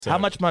How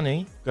much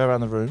money, go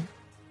around the room,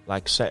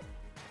 like say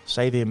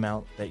the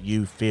amount that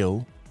you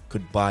feel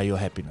could buy your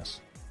happiness?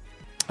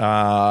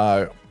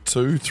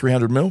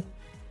 300 mil?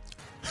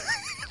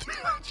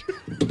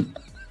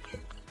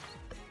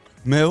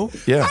 Mil?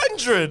 Yeah.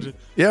 100!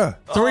 Yeah.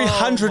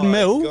 300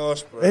 mil?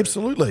 Gosh, bro.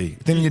 Absolutely.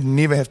 Then you'd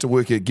never have to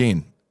work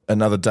again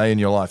another day in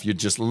your life. You'd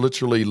just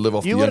literally live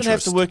off You the wouldn't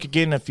interest. have to work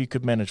again if you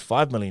could manage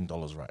 $5 million,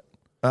 right?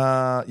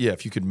 Yeah,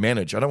 if you could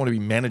manage. I don't want to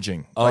be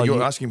managing. Oh, Like, you're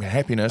you- asking for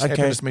happiness. Okay,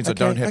 Happiness means I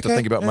don't have to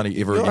think about money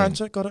ever Your again.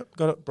 answer, got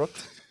it, Brooke.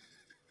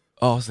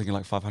 Oh, I was thinking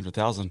like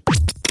 500,000.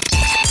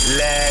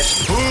 Let's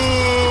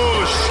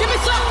push. Give me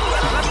some.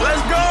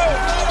 Let's go.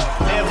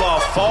 Never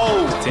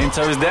fold. 10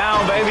 toes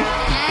down, baby.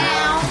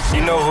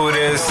 You know who it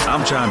is.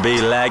 I'm trying to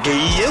be like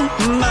you,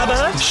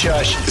 mother.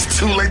 Shush. It's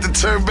too late to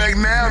turn back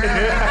now.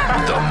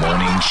 The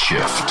Morning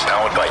Shift.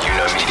 Powered by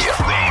Media.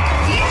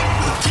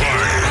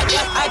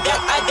 I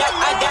got.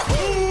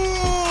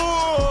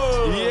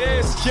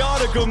 Yes, kia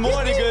ora, good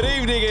morning, good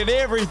evening, and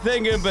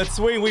everything in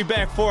between. We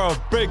back for a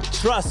Big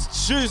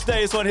Trust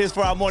Tuesday. This one here's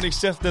for our morning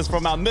shifters,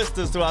 from our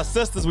misters to our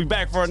sisters. We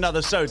back for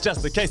another show,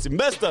 just in case you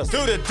missed us. To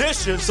the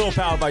dishes. It's all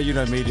powered by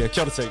Media.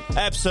 Kia ora, team.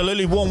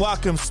 Absolutely warm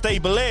welcome, stay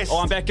blessed. Oh,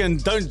 I'm back in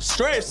Don't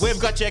Stress. We've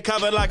got you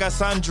covered like a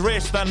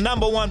sundress, the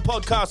number one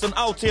podcast in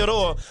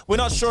Aotearoa. We're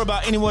not sure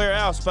about anywhere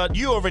else, but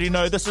you already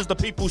know this is the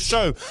People's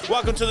Show.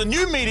 Welcome to the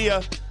new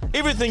media.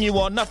 Everything you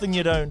want, nothing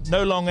you don't.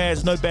 No long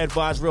ads, no bad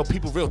vibes, real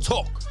people, real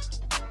talk.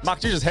 Mark,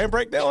 did you just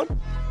handbrake that one?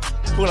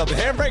 Pulled up the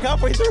handbrake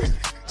halfway through.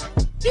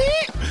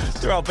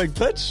 Through our big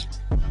pitch.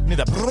 Need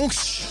a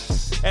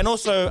brunch. And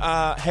also,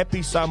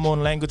 happy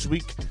Samoan Language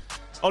Week.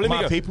 Oh, let me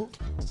My go. people.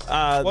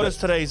 What is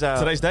today's...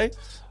 Today's day?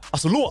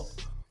 Asolua.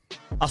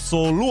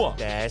 Asolua.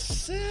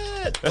 That's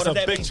it. That's a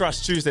Big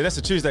Trust Tuesday. That's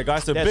a Tuesday,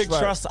 guys. So That's Big right.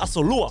 Trust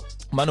Asolua.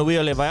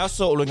 Manuia le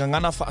vaiaso, o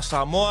lungangana fa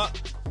Samoa.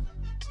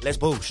 Let's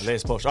push.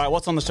 Let's push. All right,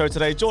 what's on the show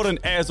today? Jordan,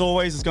 as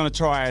always, is going to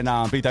try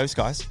and be those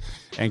guys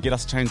and get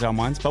us to change our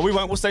minds. But we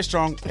won't. We'll stay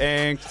strong.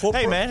 And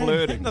corporate Hey, man.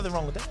 flirting. Nothing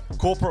wrong with that.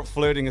 Corporate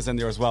flirting is in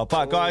there as well.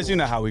 But, guys, you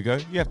know how we go.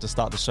 You have to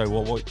start the show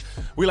what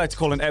we like to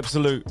call an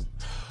absolute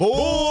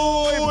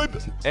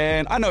vibe.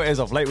 And I know as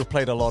of late, we've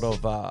played a lot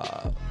of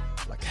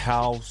like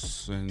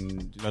house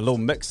and little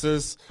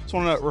mixes. Just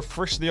want to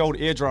refresh the old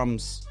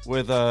eardrums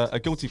with a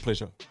guilty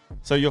pleasure.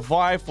 So your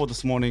vibe for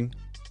this morning.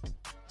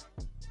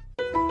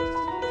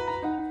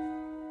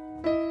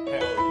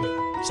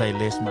 Say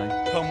less, mate.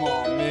 Come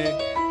on, man.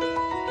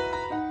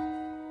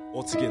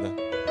 All together.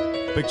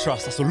 Big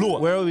Trust. That's a lure.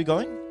 Where are we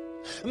going?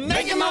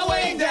 Making my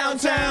way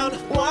downtown,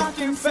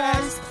 walking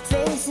fast,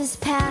 Faces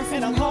pass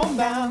and I'm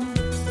homebound.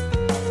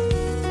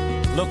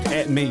 Look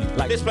at me.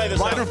 Like Let's play this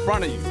right out. in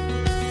front of you.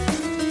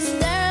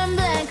 staring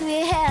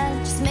blankly ahead,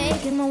 just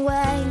making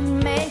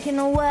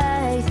a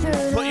way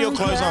through. Put your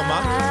clothes on,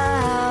 Mark.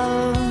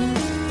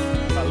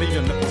 Like, leave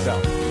your nipples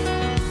out.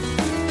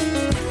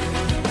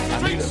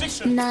 I need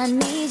it. And I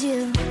need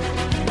you,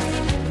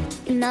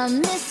 and I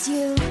miss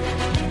you,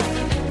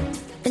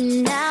 but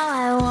now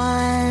I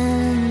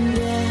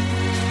wonder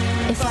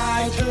if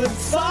I could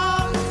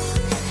fall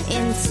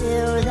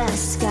into the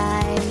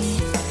sky.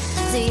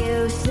 Do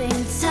you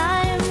think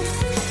time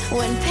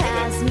would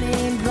pass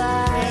me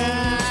by?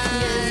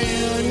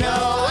 You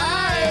know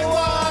I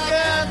walk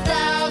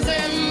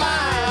 1,000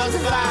 miles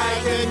if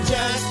I could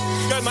just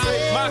Go, Mark.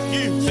 Mark,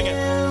 you. Sing it.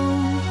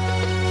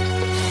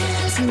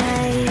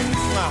 tonight.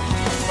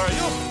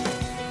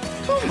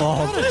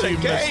 Oh, Did you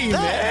game, miss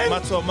man. that?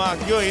 Matua,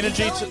 Mark, your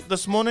energy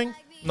this morning,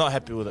 not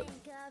happy with it.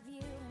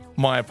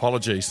 My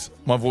apologies.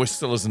 My voice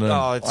still isn't in.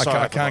 Oh, it's I sorry,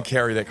 I can't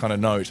carry that kind of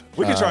note.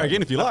 We can try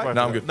again if you like.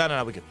 No, I'm good. No,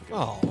 we're good. We're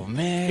good. Oh,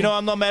 man. You know,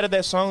 I'm not mad at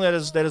that song. That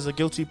is a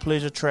guilty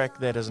pleasure track.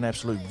 That is an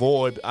absolute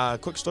void.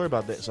 Quick story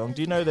about that song.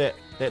 Do you know that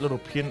little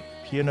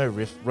piano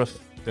riff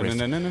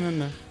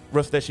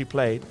No. that she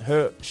played?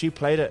 She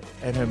played it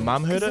and her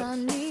mum heard it. I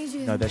need you.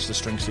 No, that's the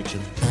string section.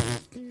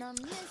 And I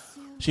miss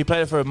you. She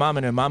played it for her mum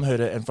and her mum heard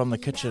it. And from the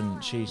kitchen,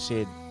 she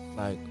said,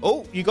 like,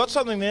 "Oh, you got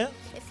something there."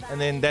 And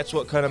then that's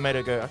what kind of made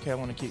her go, "Okay, I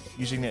want to keep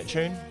using that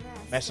tune."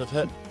 Massive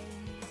hit.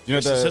 You know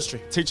This is the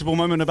history. teachable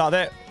moment about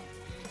that?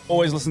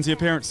 Always listen to your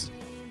parents.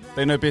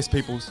 They know best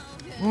peoples.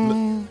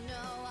 No,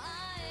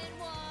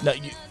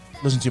 you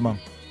listen to your mum.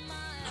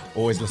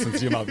 Always listen to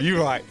your mum.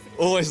 You're right.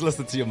 Always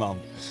listen to your mum.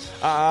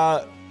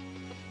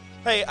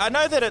 Hey, I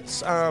know that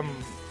it's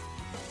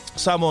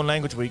Samoan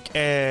Language Week,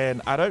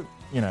 and I don't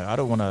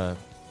want to.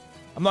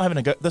 I'm not having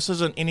a go. This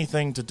isn't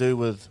anything to do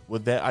with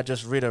that. I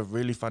just read a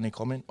really funny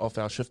comment off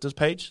our Shifters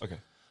page. Okay.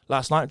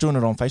 Last night, joined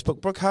it on Facebook.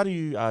 Brooke, how do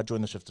you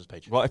join the Shifters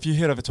page? Well, if you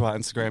head over to our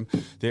Instagram,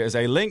 there is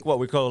a link, what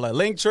we call a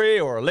link tree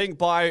or a link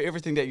bio,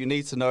 everything that you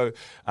need to know.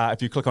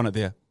 If you click on it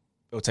there,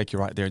 it'll take you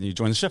right there and you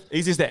join the shift.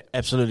 Easy as that.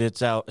 Absolutely,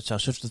 it's our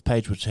Shifters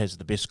page, which has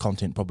the best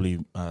content, probably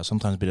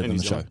sometimes better than New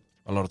the show, Zealand.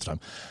 a lot of the time.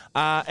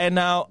 And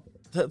now,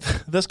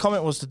 this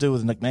comment was to do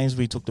with nicknames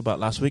we talked about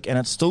last week, and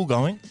it's still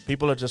going.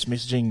 People are just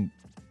messaging,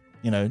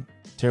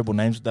 terrible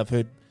names that they've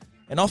heard,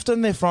 and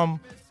often they're from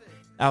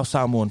our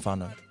Samoan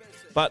whānau.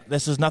 But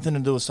this has nothing to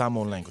do with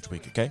Samoan Language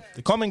Week, okay?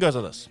 The comment goes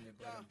like this.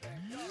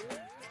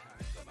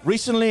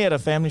 Recently at a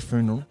family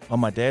funeral on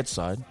my dad's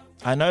side,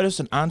 I noticed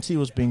an auntie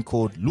was being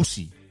called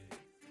Lucy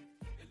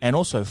and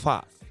also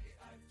Fa.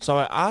 So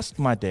I asked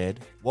my dad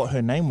what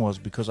her name was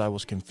because I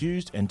was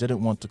confused and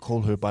didn't want to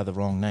call her by the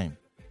wrong name.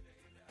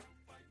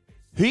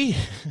 He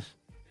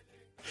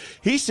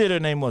said her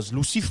name was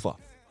Lucifer,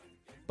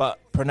 but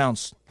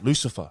pronounced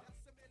Lucifer.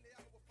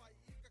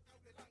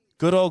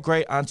 Good old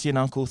great auntie and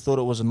uncle thought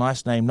it was a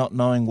nice name, not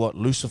knowing what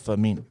Lucifer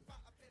meant.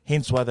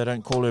 Hence why they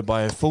don't call her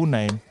by her full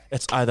name.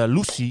 It's either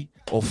Lucy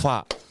or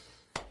Fa.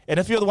 And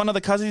if you're one of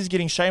the cousins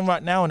getting shamed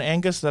right now and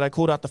Angus that I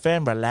called out the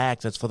fan,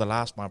 relax, it's for the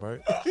last, my bro.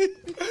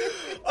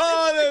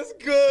 Oh, that's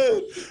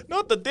good.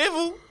 Not the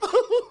devil.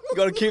 You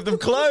got to keep them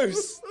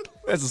close.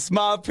 That's a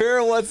smart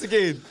parent once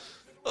again.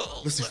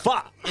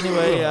 Lucifer.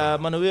 Anyway,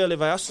 Manuel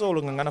Levayaso,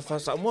 Lungangana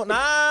Fasa.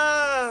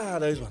 Nah,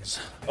 those ones.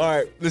 All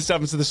right, let's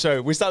jump into the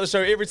show. We start the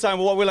show every time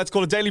with what we like to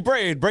call a daily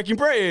bread, breaking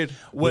bread,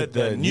 With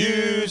the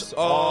news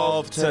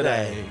of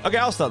today. Okay,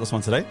 I'll start this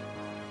one today.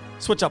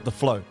 Switch up the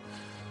flow.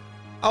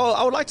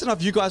 I would like to know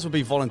if you guys would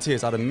be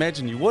volunteers. I'd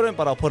imagine you wouldn't,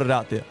 but I'll put it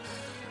out there.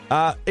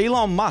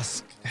 Elon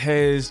Musk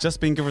has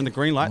just been given the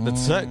green light, the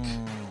tick,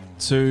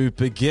 to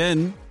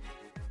begin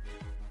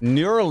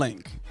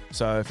Neuralink.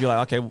 So if you're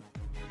like, okay,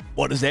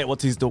 what is that?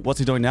 What's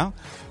he doing now?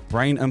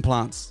 Brain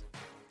implants.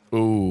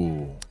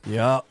 Ooh.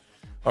 Yeah.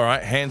 All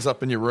right, hands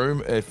up in your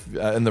room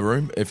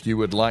if you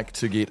would like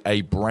to get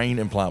a brain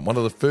implant. One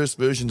of the first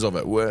versions of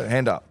it.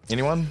 Hand up.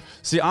 Anyone?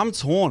 See, I'm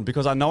torn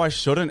because I know I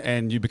shouldn't,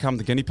 and you become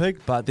the guinea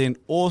pig, but then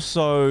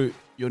also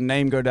your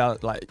name go down,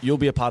 like you'll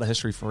be a part of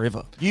history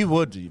forever. You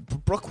would.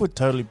 Brooke would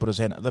totally put his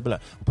hand up. They'd be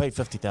like, we'll pay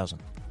 50,000.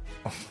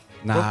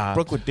 Nah.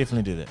 Brooke would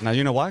definitely do that. Now,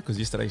 you know why? Because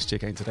yesterday's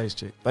check ain't today's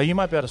check. But you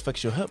might be able to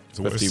fix your hip.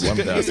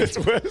 51,000. It's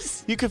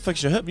worse. You could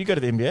fix your hip. You go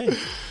to the NBA.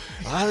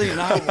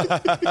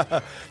 I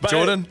don't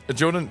know.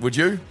 Jordan, would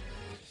you?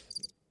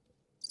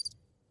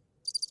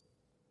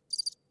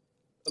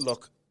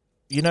 Look,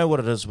 you know what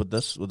it is with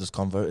this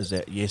convo is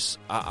that, yes,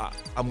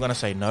 I'm going to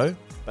say no.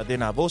 But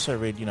then I've also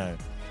read,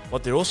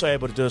 what they're also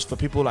able to do is for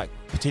people like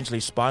potentially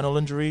spinal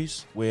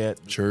injuries where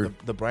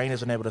the brain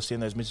isn't able to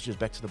send those messages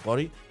back to the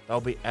body, they'll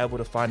be able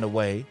to find a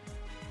way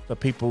for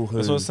people who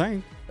That's what I was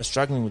saying. are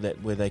struggling with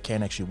that where they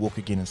can actually walk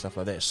again and stuff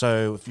like that.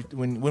 So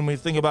when we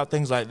think about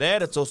things like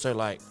that, it's also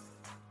like,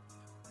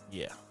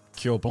 yeah.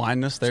 Cure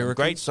blindness, they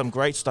reckon. Some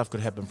great stuff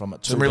could happen from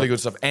it too. Some really good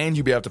stuff. And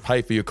you'll be able to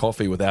pay for your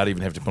coffee without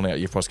even having to pull out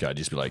your FOS card.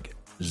 Just be like,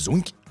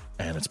 zoink,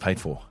 and it's paid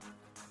for.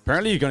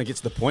 Apparently you're going to get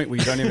to the point where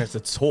you don't even have to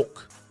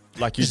talk.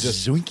 Like you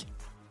just... Zoink.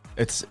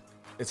 It's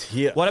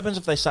here. What happens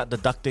if they start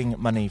deducting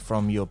money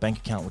from your bank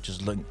account, which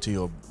is linked to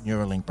your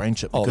Neuralink brain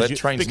chip? Oh, that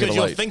train's because never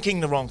you're late.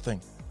 thinking the wrong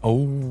thing.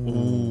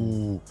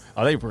 Oh,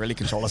 they really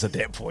control us at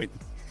that point.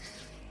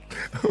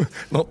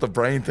 Not the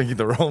brain thinking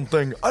the wrong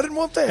thing. I didn't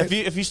want that.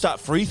 If you start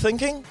free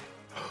thinking,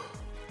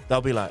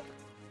 they'll be like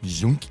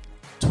Zoink.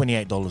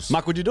 $28.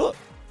 Mark, would you do it?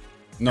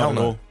 Hell at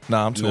no. all. No,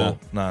 I'm too No. old.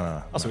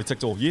 No. Oh, so we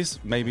ticked all. Yes,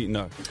 maybe,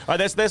 no. All right,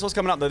 that's what's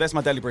coming up, though. That's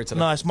my daily bread today.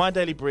 Nice. My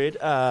daily bread,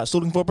 still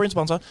looking for a brand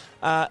sponsor,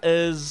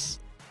 is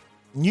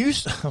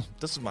news.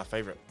 This is my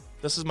favorite.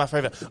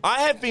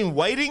 I have been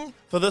waiting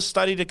for this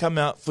study to come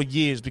out for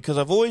years because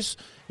I've always,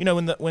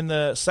 when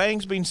the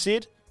saying's been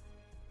said,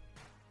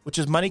 which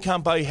is money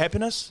can't buy you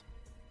happiness,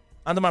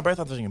 under my breath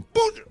I'm thinking,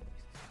 boom,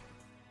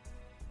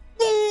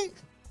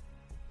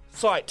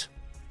 sight.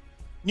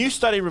 New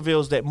study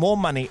reveals that more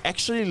money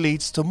actually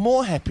leads to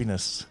more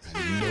happiness.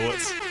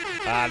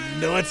 I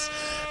knew it.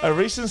 A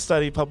recent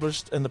study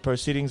published in the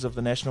Proceedings of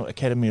the National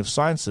Academy of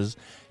Sciences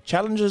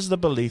challenges the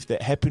belief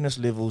that happiness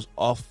levels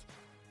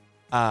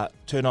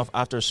turn off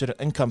after a certain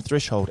income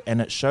threshold, and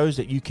it shows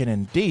that you can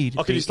indeed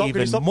Oh, can be you stop? Can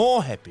you even stop?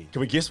 more happy. Can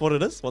we guess what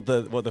it is? What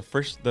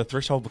the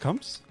threshold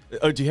becomes?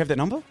 Oh, do you have that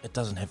number? It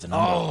doesn't have the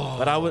number,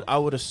 but I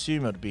would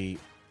assume it'd be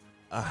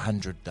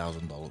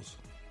 $100,000.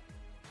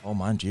 Oh,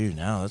 mind you,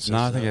 now that's No,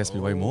 I think it has to be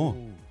way more.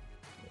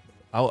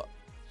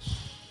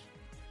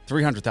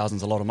 300,000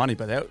 is a lot of money,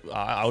 but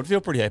I would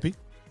feel pretty happy.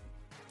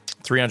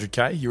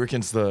 300K, you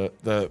reckon's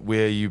the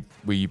where you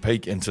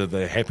peak into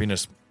the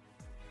happiness.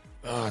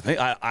 I think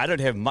I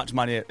don't have much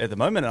money at the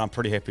moment, and I'm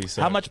pretty happy.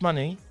 So How much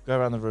money, go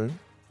around the room,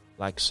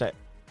 like say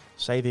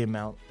the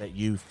amount that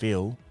you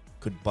feel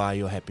could buy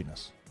your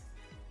happiness.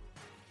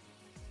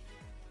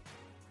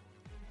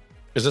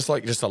 Is this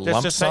like just a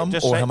lump sum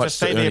just or say, how much just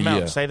say to the earn a amount.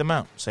 year? Say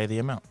the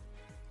amount.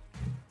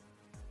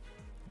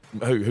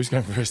 Who's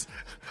going first?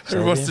 Say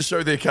Who it wants again. to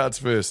show their cards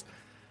first?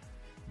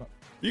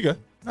 You go.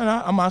 No,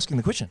 I'm asking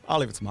the question. I'll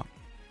leave it to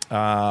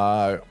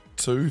Mark.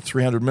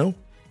 300 mil?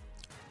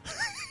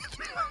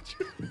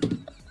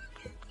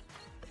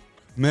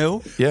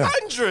 Mil? Yeah.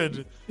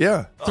 100.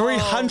 Yeah.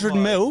 300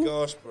 mil?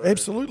 Gosh, bro.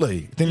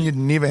 Absolutely. Then you'd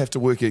never have to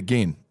work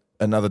again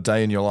another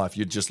day in your life.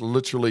 You'd just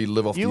literally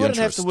live off You the wouldn't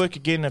interest. have to work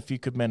again if you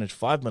could manage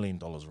 $5 million,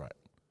 right?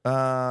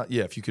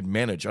 Yeah, if you could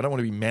manage. I don't want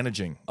to be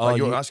managing. Oh, Like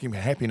you're you- asking for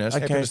happiness.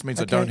 Okay, Happiness means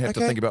I okay, don't have to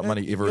okay. think about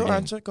money ever Your again.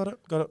 answer. Got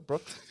it,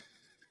 Brooke.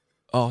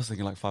 Oh, I was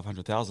thinking like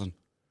 500,000.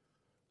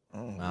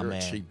 Oh, Ah, you're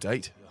man. a cheap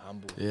date.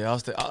 humble. Yeah,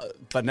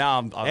 but now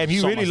I'm And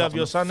you shot really myself love in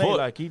your the Sunday. foot.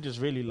 Like, he just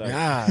really like.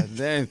 Yeah,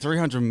 damn,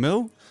 300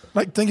 mil?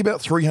 Like, think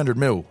about 300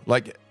 mil.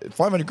 Like,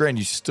 500 grand,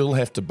 you still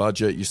have to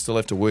budget. You still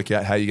have to work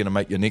out how you're going to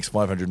make your next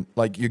 500.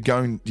 Like, you're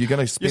going to You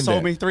spend sold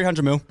that. me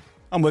 300 mil.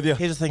 I'm with you.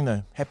 Here's the thing,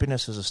 though.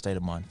 Happiness is a state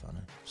of mind,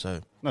 Whānau. So,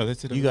 No,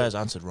 that's it. you guys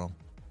answered wrong.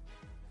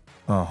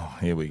 Oh,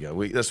 here we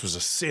go. This was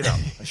a setup.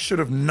 I should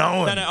have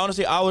known. No,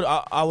 honestly,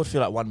 I would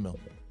feel like 1 mil.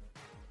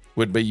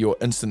 Would be your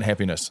instant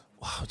happiness.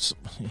 Wow,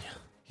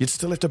 You'd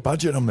still have to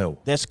budget a mil.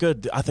 that's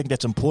good. I think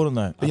that's important,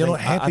 though. But you're not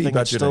happy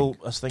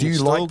budgeting. Do you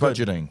like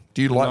budgeting?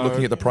 Do you like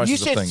looking at the You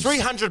prices of said things?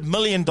 $300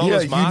 million,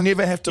 Yeah, you Mark.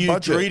 never have to you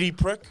budget. greedy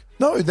prick.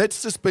 No,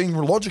 that's just being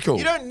logical.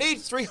 You don't need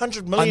 $300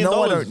 I million.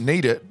 know I don't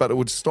need it, but it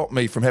would stop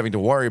me from having to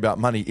worry about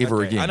money ever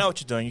Okay, again. I know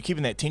what you're doing. You're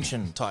keeping that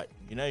tension tight.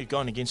 You know, you're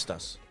going against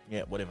us.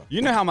 Yeah, whatever.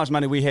 You know how much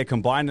money we had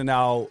combined in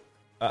our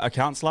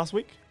accounts last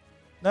week?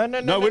 No,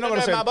 we're not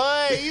gonna say- my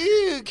boy.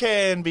 You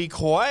can be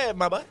quiet,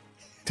 my boy.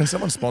 Can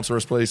someone sponsor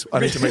us, please? I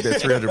need to make that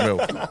 300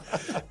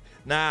 mil.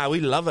 Nah, we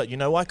love it. You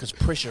know why? Because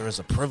pressure is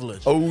a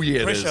privilege. Oh,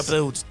 yeah, it Pressure is.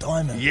 builds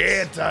diamonds.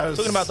 Yeah, it does.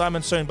 Talking about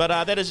diamonds soon, but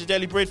that is your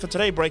daily bread for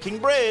today. Breaking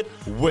bread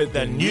with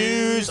the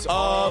news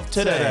of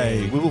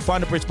today. We will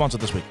find a bread sponsor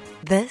this week.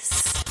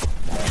 This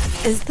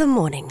is The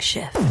Morning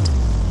Shift.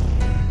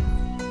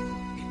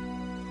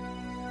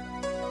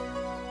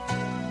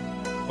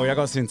 Oh, yeah, I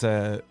got sent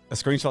a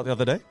screenshot the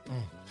other day,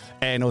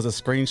 and it was a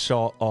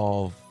screenshot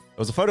of, it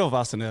was a photo of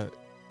us and a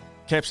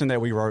caption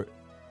that we wrote,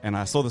 and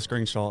I saw the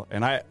screenshot,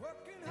 and I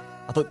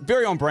thought,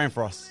 very on brand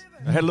for us.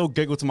 I had a little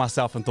giggle to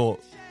myself and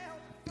thought,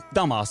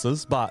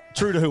 dumbasses, but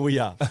true to who we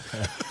are.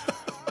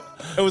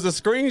 It was a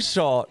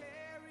screenshot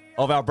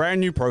of our brand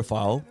new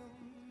profile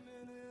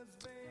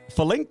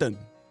for LinkedIn.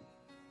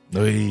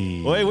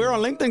 Hey. Wait, we're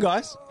on LinkedIn,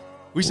 guys.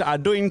 We are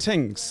doing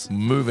things.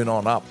 Moving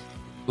on up.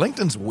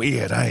 LinkedIn's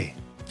weird, eh?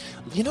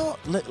 You know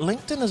what?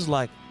 LinkedIn is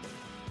like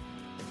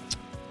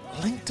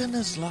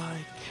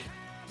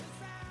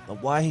the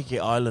Waiheke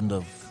Island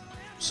of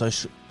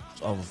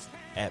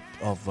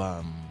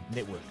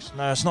networks.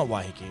 No, it's not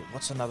Waiheke.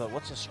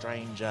 What's a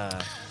strange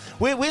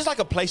where's like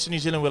a place in New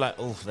Zealand where like,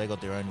 oh, they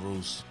got their own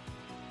rules.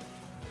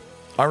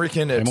 I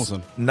reckon it's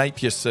Hamilton.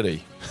 Napier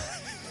City.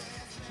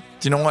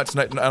 Do you know why it's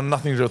nothing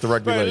to do with the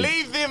rugby Bro, league?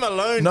 leave them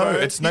alone, No, bro.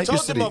 it's you Napier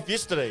told City. them off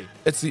yesterday.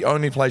 It's the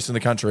only place in the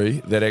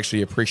country that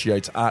actually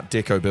appreciates Art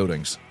Deco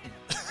buildings.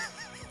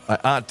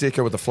 Like Art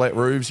Deco with the flat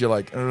roofs, you're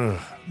like, ugh.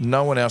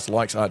 No one else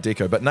likes Art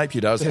Deco, but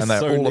Napier does, They're and they're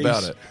so all niche.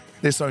 about it.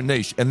 They're so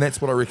niche, and that's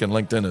what I reckon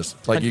LinkedIn is.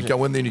 Like, you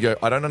go in there and you go,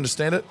 I don't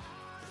understand it.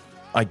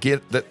 I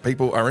get that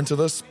people are into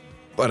this,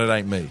 but it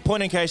ain't me.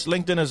 Point in case,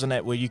 LinkedIn is an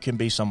app where you can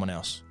be someone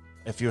else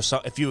if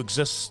you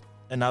exist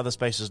in other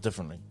spaces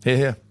differently.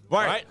 Here.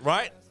 Right.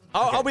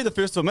 I'll be the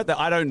first to admit that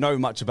I don't know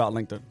much about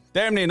LinkedIn.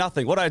 Damn near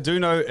nothing. What I do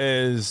know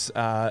is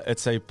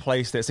it's a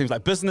place that seems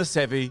like business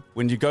savvy.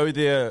 When you go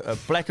there,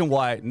 black and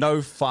white,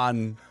 no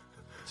fun.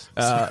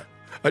 I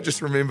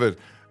just remembered,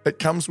 it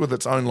comes with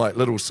its own like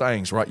little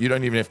sayings, right? You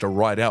don't even have to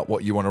write out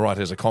what you want to write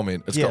as a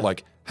comment. It's Yeah. got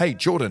like, hey,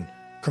 Jordan,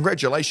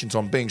 congratulations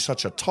on being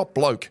such a top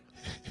bloke.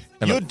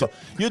 And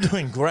You're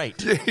doing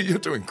great. yeah, you're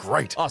doing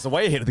great. Oh, it's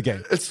way ahead of the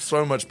game. It's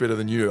so much better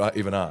than you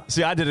even are.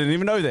 See, I didn't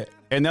even know that.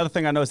 And the other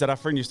thing I know is that our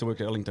friend used to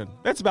work at LinkedIn.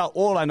 That's about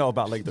all I know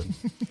about LinkedIn.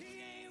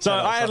 So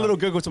I had a little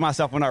giggle to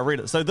myself when I read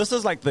it. So this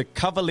is like the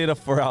cover letter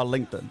for our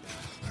LinkedIn,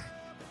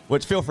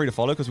 which feel free to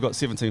follow because we've got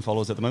 17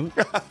 followers at the moment.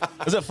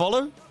 Is it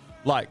follow?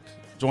 Like,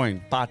 join,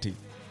 party,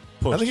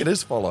 push. I think it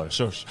is follow.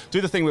 Shush.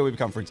 Do the thing where we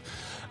become friends.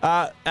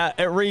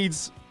 It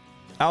reads,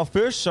 our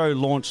first show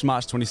launched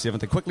March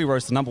 27th and quickly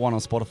rose to #1 on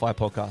Spotify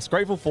podcast.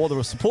 Grateful for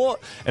the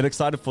support and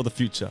excited for the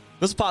future.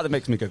 This is the part that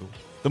makes me giggle.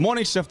 The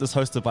Morning Shift is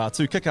hosted by our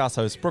two kick-ass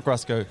hosts, Brooke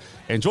Rusko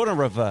and Jordan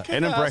River,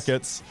 and in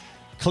brackets,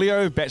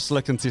 Cleo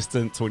Bachelor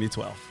Contestant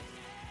 2012.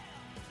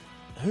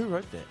 Who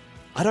wrote that?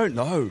 I don't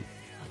know,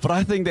 but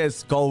I think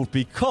that's gold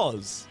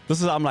because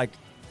this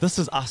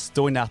is us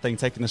doing our thing,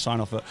 taking the shine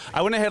off it.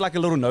 I went and had like a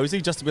little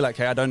nosy just to be like,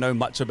 hey, I don't know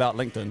much about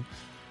LinkedIn,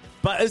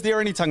 but is there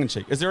any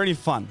tongue-in-cheek? Is there any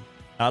fun?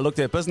 I looked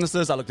at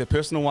businesses, I looked at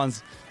personal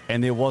ones,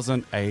 and there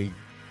wasn't a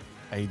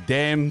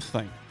damn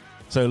thing.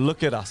 So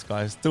look at us,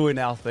 guys, doing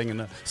our thing in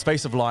the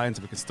space of lions,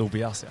 we can still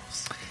be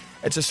ourselves.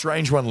 It's a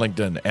strange one,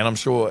 LinkedIn, and I'm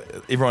sure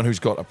everyone who's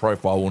got a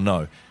profile will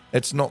know.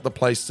 It's not the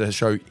place to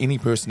show any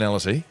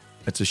personality.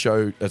 It's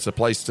a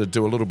place to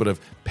do a little bit of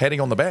patting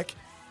on the back,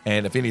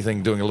 and if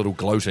anything, doing a little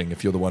gloating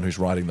if you're the one who's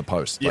writing the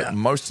post. Yeah. Like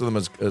most of them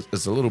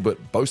is a little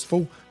bit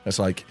boastful. It's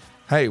like,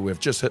 hey, we've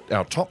just hit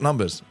our top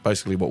numbers,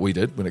 basically what we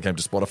did when it came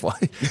to Spotify.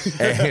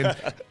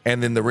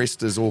 and then the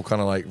rest is all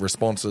kind of like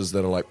responses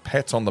that are like,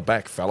 pats on the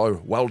back,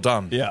 fellow, well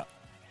done. Yeah.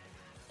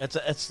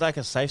 It's like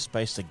a safe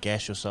space to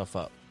gas yourself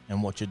up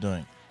in what you're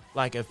doing.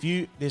 Like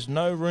there's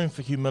no room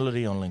for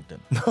humility on LinkedIn.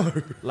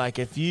 No. Like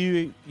if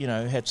you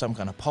had some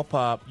kind of pop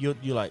up, you're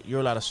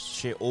allowed to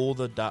share all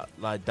the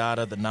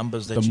data, the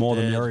numbers that The you more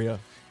did. the merrier.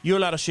 You're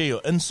allowed to share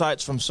your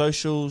insights from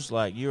socials.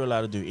 Like you're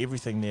allowed to do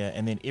everything there,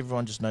 and then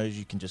everyone just knows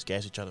you can just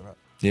gas each other up.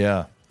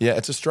 Yeah. Yeah,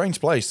 it's a strange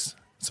place.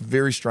 It's a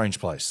very strange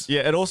place.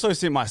 Yeah, it also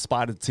sent my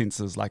spider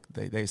senses, like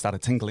they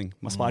started tingling,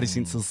 my spidey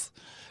senses.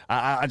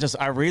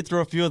 I read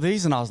through a few of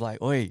these and I was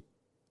like, wait,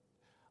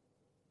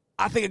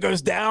 I think it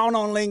goes down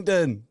on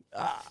LinkedIn.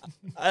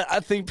 I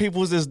think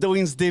people is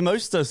doing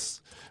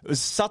demostus.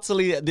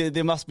 Subtly,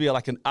 there must be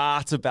like an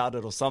art about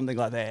it or something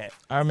like that.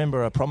 I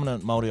remember a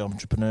prominent Māori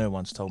entrepreneur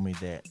once told me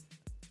that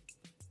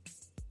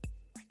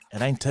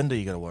it ain't Tinder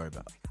you got to worry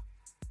about.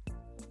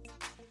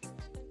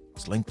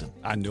 It's LinkedIn.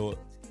 I knew it.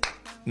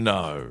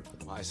 No.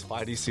 My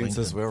spidey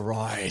senses were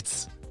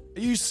right. Are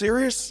you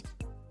serious?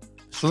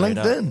 Straight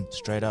LinkedIn. Up,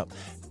 straight up.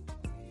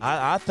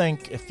 I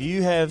think if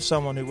you have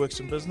someone who works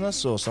in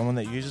business or someone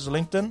that uses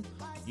LinkedIn,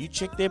 you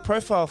check their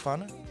profile,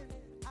 whānau.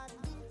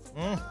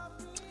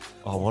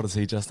 Oh, what has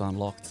he just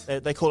unlocked?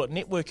 They call it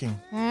networking.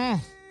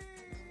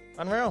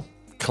 Unreal.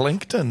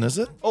 Clinkton, is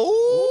it?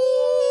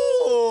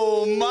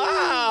 Oh,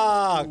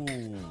 Mark!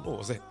 What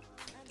was that?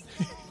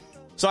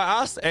 So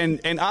I asked, and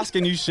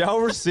asking you shall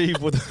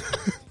receive with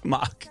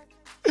Mark.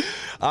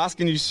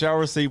 Asking you shall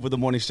receive with the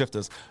morning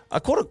shifters. I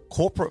called it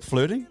corporate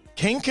flirting.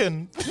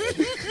 Kinkin.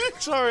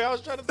 Sorry, I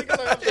was trying to think of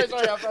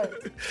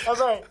something. I'm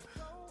sorry.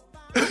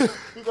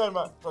 Keep going,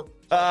 Mark.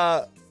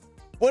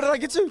 What did I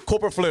get to?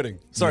 Corporate flirting.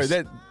 Sorry,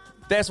 Yes.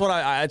 that's what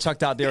I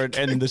chucked out there,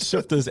 and the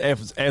shifters,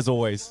 as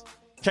always,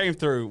 came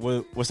through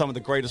with some of the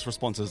greatest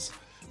responses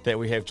that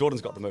we have.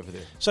 Jordan's got them over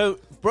there. So,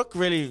 Brooke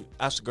really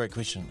asked a great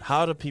question.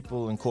 How do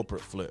people in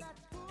corporate flirt?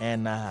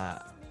 And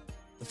the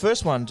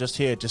first one just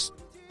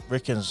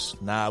reckons,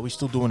 we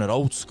still doing it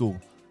old school.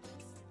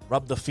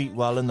 Rub the feet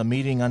while in the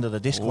meeting under the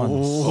desk ones.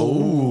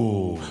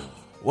 Oh.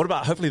 What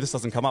about, hopefully this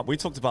doesn't come up. We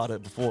talked about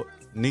it before.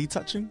 Knee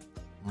touching?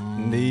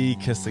 Knee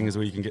kissing is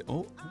where you can get,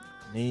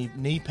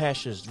 Knee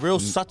pashes. Real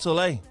subtle,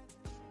 eh?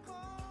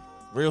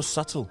 Real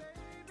subtle.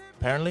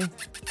 Apparently.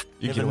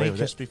 You Never get away knee with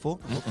kissed before.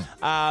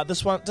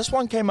 This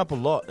one came up a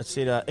lot. It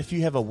said, if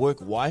you have a work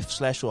wife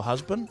 / or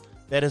husband,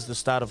 that is the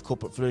start of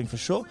corporate flirting for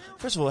sure.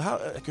 First of all, how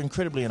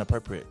incredibly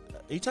inappropriate.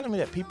 Are you telling me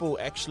that people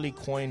actually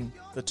coin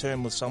the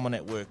term with someone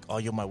at work? Oh,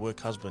 you're my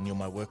work husband, you're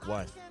my work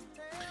wife.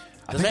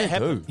 Does that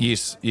happen?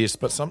 Yes,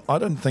 but I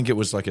don't think it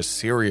was like a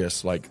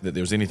serious, like that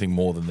there was anything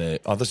more than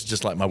that. Oh, this is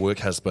just like my work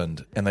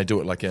husband, and they do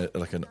it like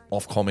an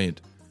off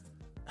comment.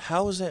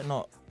 How is that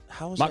not?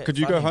 How is Mark, that could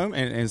you funny? go home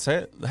and say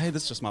it? Hey,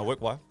 this is just my work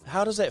wife.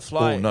 How does that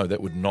fly? Oh no,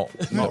 that would not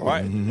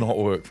right. not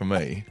work for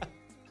me.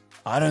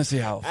 I don't see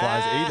how it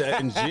flies either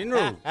in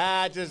general.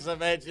 Just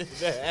imagine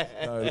that.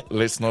 No,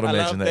 let's not I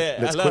imagine love that.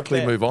 that. Let's I love quickly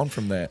that. move on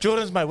from that.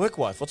 Jordan's my work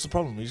wife. What's the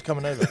problem? He's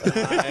coming over. But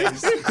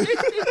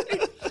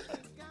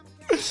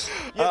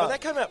that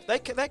came up.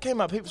 That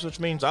came up heaps, which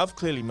means I've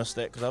clearly missed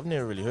that because I've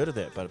never really heard of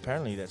that. But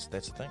apparently that's the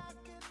thing.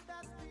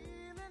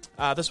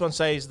 This one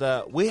says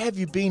that where have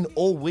you been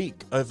all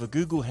week over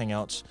Google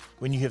Hangouts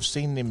when you have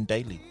seen them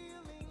daily?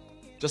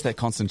 Just that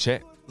constant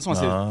chat. This one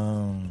said.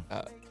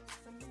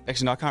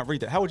 Actually, no, I can't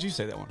read that. How would you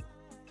say that one?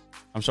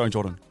 I'm showing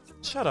Jordan.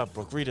 Shut up,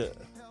 Brooke. Read it.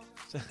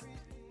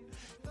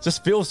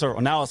 Just feel so.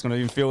 Now it's going to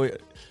even feel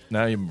it.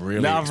 Now you're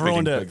really Now I've expecting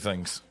ruined it. big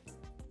things.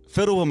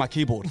 Fiddle with my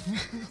keyboard.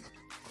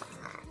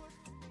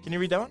 Can you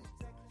read that one?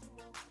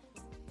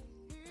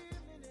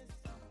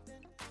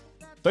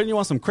 Don't you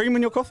want some cream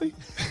in your coffee?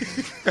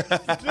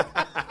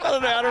 I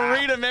don't know how to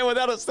read it, man,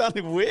 without it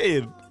sounding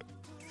weird.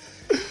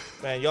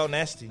 Man, y'all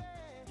nasty.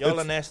 Y'all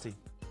are nasty.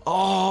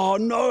 Oh,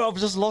 no, I've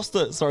just lost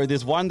it. Sorry,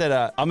 there's one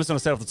that I'm just going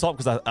to say off the top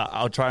because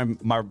I'll try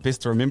my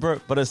best to remember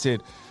it. But it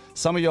said,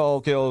 some of y'all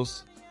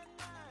girls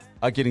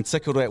are getting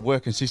tickled at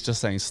work and she's just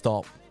saying,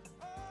 stop.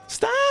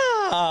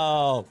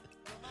 Stop.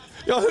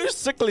 Yo,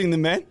 who's tickling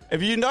them, man?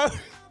 If you know.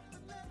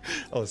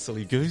 Oh,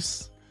 silly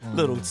goose.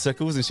 Little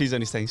tickles and she's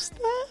only saying,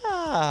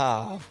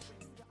 stop.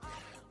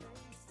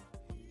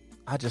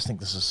 I just think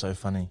this is so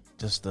funny.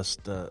 Just this,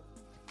 the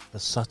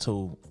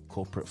subtle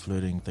corporate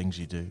flirting things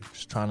you do.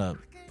 Just trying to.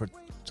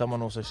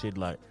 Someone also said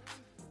like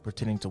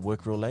pretending to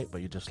work real late,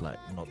 but you're just like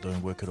not doing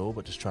work at all,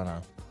 but just trying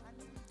to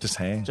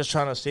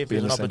see if Be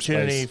in there's an the same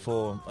opportunity space.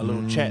 for a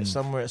little chat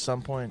somewhere at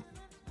some point.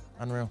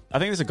 Unreal. I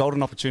think there's a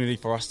golden opportunity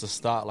for us to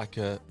start like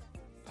a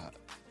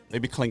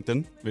maybe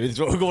Clinkton. Maybe that's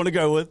what we're going to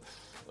go with.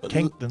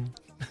 Kinkton.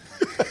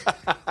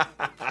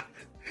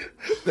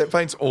 That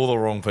paints all the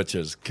wrong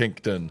pictures.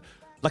 Kinkton.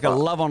 Like a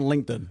love on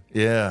LinkedIn.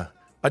 Yeah.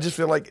 I just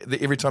feel like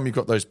every time you've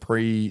got those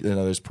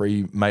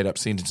pre-made up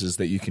sentences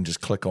that you can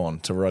just click on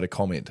to write a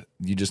comment,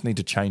 you just need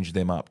to change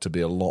them up to be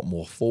a lot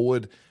more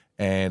forward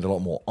and a lot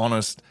more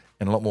honest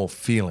and a lot more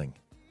feeling.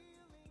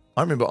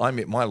 I remember I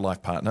met my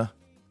life partner,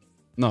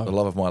 No. the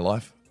love of my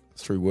life,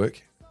 through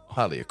work.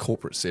 Hardly a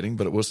corporate setting,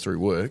 but it was through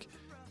work.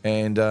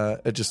 And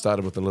it just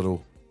started with a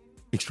little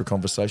extra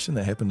conversation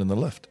that happened in the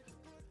lift.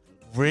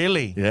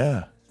 Really?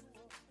 Yeah.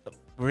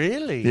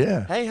 Really?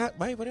 Yeah. Hey,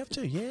 wait, what are you up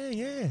to?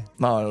 Yeah.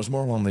 No, it was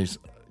more along these,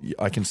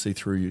 I can see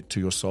through you to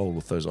your soul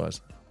with those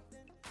eyes.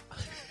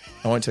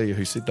 I won't tell you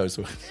who said those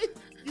words.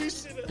 You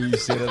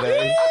said it,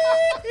 eh?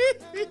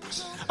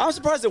 I'm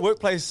surprised at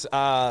workplace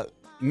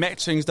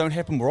matchings don't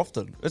happen more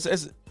often.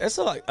 It's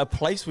like a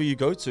place where you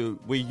go to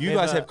where you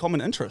guys have common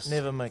interests.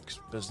 Never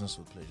makes business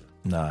with pleasure.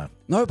 No.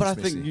 No, but I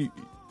Especially- think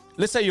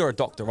let's say you're a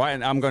doctor, right?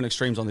 And I'm going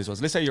extremes on these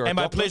ones. Let's say you're a And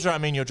by doctor. pleasure, I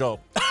mean your job.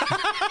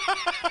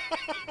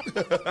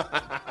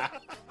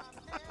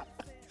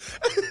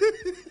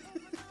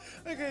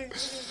 Okay.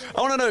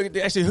 I want to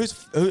know, actually,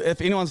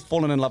 if anyone's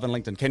fallen in love in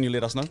LinkedIn, can you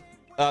let us know?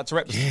 To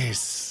wrap this.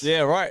 Yes.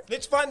 Yeah, right.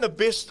 Let's find the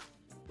best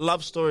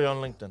love story on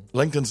LinkedIn.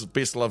 LinkedIn's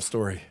best love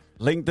story.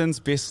 LinkedIn's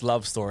best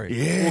love story.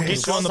 Yeah. We'll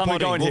get you on the something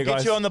potty. going We'll here, get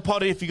guys. you on the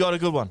potty if you got a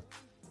good one.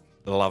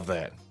 Love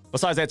that.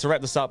 Besides that, to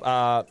wrap this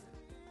up,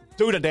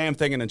 do the damn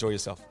thing and enjoy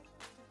yourself.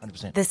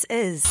 100%. This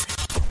is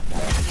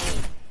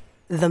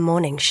The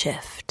Morning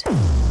Shift.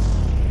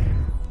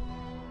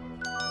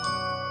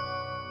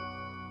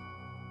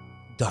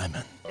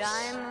 Diamond.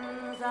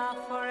 Diamonds are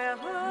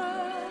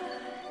forever.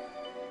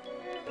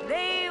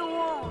 They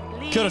won't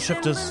leave Kia ora,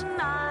 shifters. in the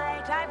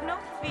night. I've no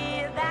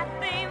fear that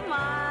they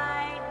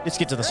might. Let's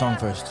get to the song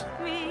first.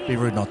 Be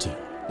rude not to.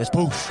 Let's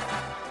push.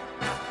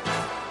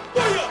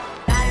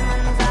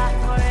 Diamonds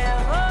are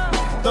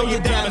forever. Throw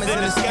your diamonds in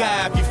the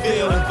sky if you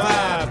feel the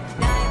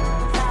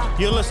vibe.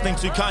 You're listening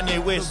to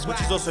Kanye West,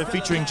 which is also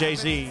featuring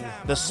Jay-Z.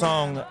 The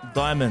song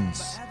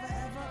Diamonds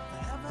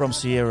from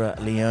Sierra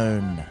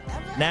Leone.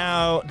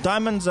 Now,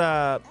 diamonds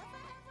are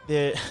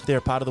they're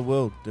a part of the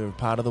world. They're a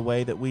part of the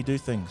way that we do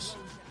things.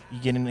 You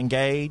get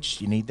engaged,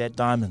 you need that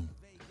diamond.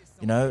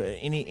 You know,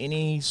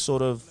 any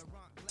sort of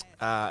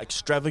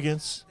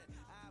extravagance,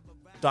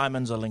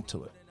 diamonds are linked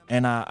to it.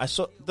 And I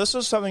saw this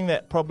is something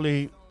that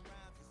probably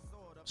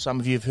some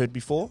of you have heard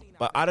before,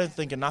 but I don't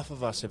think enough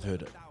of us have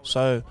heard it.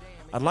 So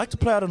I'd like to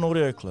play out an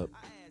audio clip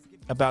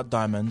about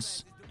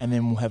diamonds, and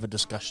then we'll have a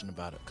discussion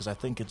about it, because I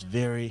think it's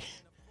very,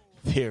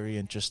 very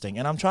interesting.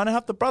 And I'm trying to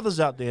help the brothers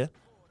out there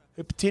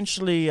who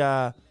potentially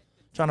trying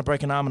to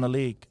break an arm in a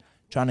leg,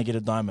 trying to get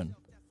a diamond.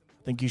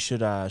 I think you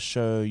should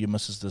show your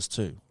missus this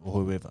too, or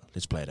whoever.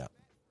 Let's play it out.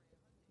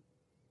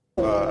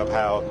 Of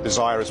how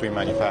desire is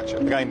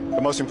remanufactured. Again,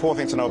 the most important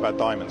thing to know about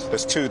diamonds,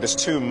 there's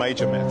two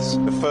major myths.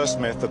 The first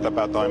myth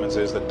about diamonds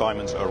is that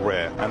diamonds are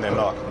rare, and they're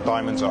not.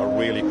 Diamonds are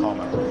really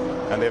common,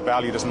 and their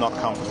value does not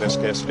come from their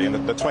scarcity.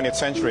 And the 20th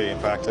century, in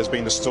fact, has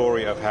been the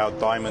story of how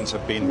diamonds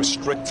have been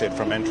restricted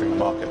from entering the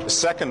market. The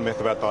second myth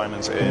about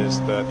diamonds is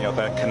that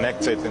they're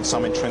connected in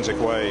some intrinsic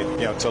way,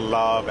 to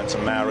love and to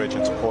marriage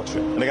and to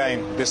courtship. And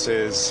again, this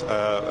is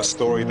a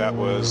story that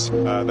was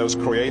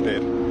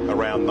created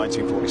around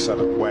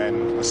 1947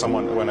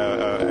 when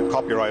a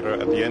copywriter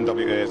at the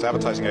NWA's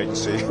advertising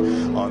agency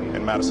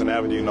in Madison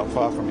Avenue, not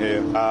far from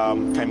here,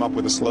 came up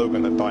with the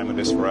slogan that diamond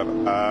is forever.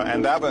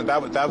 And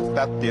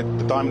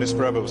the diamond is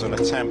forever was an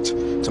attempt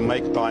to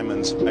make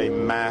diamonds a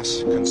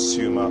mass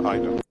consumer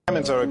item.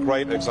 Diamonds are a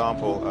great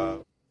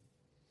example.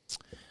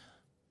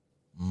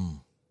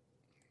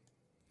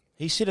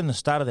 He said in the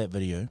start of that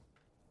video,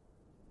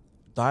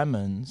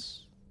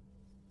 diamonds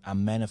are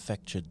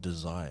manufactured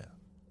desire.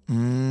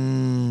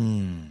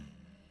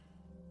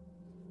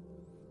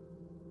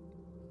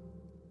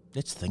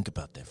 Let's think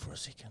about that for a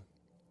second.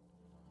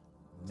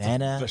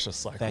 vicious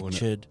cycle, isn't it?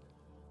 Manufactured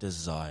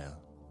desire.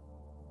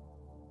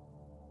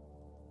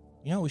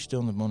 You know what we should do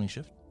on the morning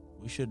shift?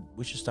 We should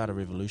start a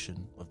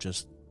revolution of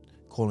just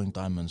calling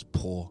diamonds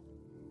poor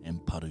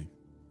and paru.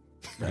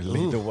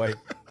 Lead the way.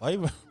 Why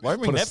bring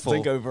Put a that for?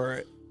 stink over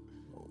it.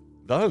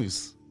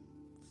 Those.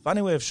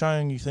 Funny way of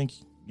showing you think,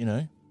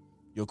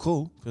 you're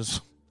cool,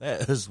 because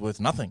that is worth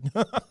nothing.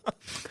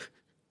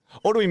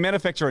 Or do we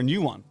manufacture a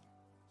new one?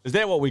 Is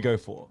that what we go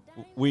for?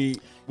 We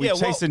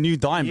chase a new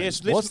diamond.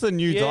 Yes, What's the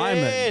new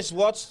diamond? Yes,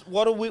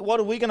 what are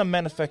we going to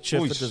manufacture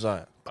for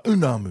desire?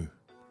 Unamu.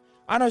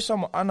 I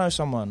know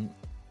someone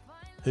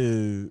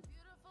who,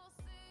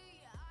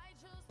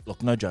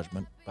 look, no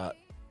judgment, but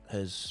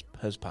his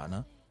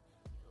partner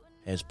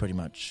has pretty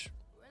much,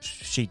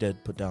 she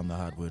did put down the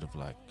hard word of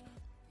like,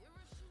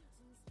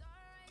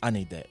 I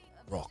need that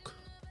rock.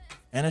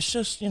 And it's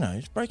just,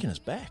 it's breaking his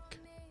back.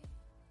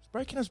 It's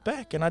breaking his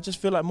back. And I just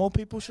feel like more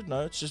people should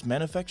know it's just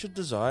manufactured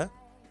desire.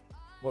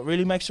 What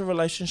really makes a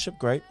relationship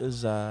great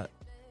is not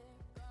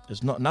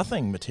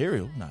nothing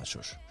material. Nah,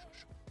 shush.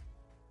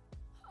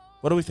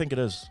 What do we think it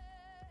is?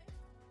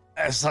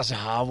 That's such a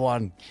hard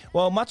one.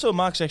 Well, Matsuo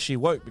Marks actually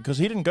woke because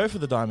he didn't go for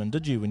the diamond,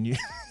 did you? When you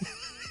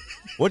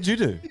What'd you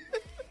do?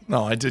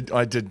 No, I did.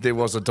 There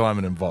was a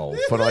diamond involved,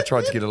 but I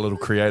tried to get a little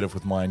creative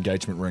with my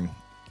engagement ring,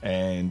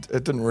 and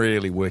it didn't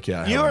really work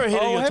out. You were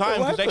ahead of your what time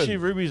because happened? actually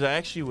rubies are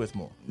actually worth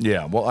more.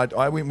 Yeah, well,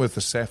 I went with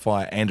a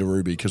sapphire and a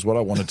ruby because what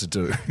I wanted to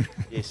do.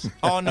 Yes.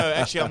 Oh no,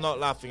 actually I'm not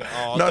laughing.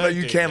 Oh, No, don't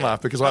you do can that.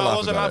 laugh because I No, laughed I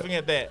wasn't about laughing it.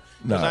 at that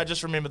because No. I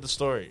just remembered the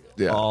story.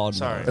 Yeah. Oh, no.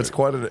 Sorry. It's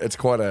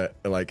quite a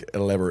like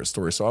elaborate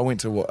story. So I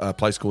went to a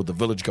place called the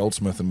Village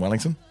Goldsmith in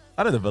Wellington.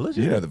 I know the village.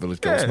 You know the Village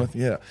Goldsmith,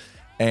 yeah.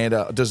 And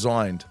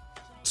designed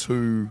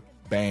 2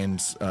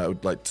 bands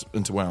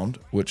interwound,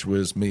 which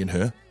was me and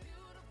her.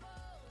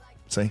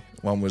 See,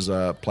 one was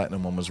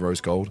platinum, one was rose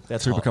gold.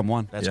 That's Two hot. become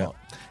one. That's Yeah. hot.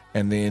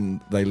 And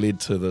then they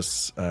led to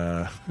this.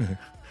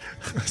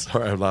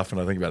 Sorry, I'm laughing.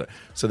 I think about it.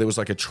 So there was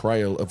like a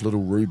trail of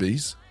little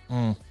rubies,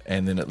 and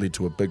then it led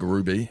to a big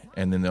ruby,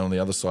 and then on the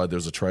other side there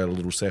was a trail of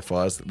little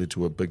sapphires that led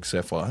to a big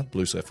sapphire,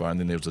 blue sapphire, and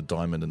then there was a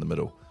diamond in the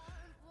middle.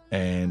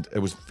 and it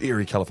was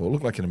very colourful. It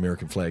looked like an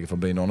American flag, if I'm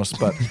being honest.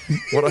 But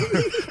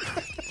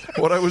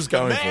what I was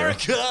going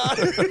America!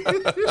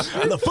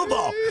 And the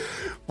football.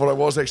 what I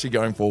was actually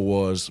going for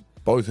was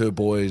both her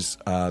boys.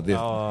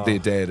 Their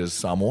dad is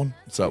Samoan,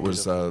 so it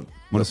was.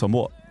 What is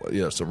Samoa?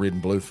 Yeah, so red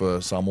and blue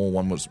for Samoa.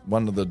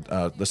 One of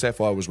the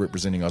sapphire was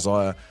representing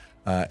Isaiah,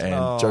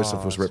 and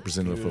Joseph was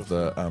representative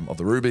of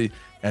the ruby,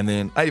 and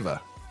then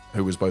Ava,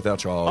 who was both our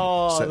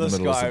child, sat in the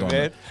middle of the diamond.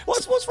 Man.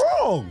 What's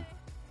wrong?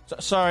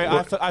 Sorry,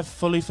 I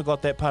fully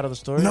forgot that part of the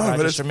story. No, I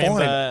but just it's remember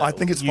fine. I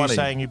think it's you funny.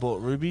 saying you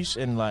bought rubies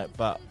and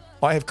but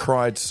I have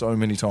cried so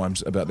many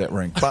times about that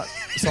ring, but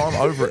so I'm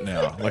over it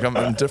now. Like I'm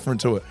indifferent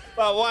to it.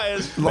 but why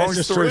is Long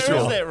story where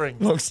short, is that ring?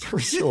 Long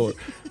story short,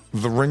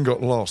 the ring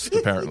got lost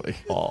apparently.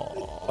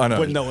 I know.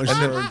 With no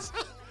insurance.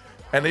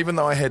 And even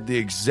though I had the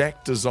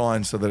exact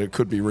design so that it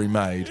could be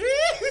remade,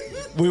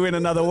 We went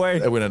another way.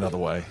 it went another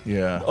way.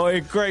 Yeah. Oh,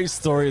 a great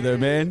story though,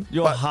 man.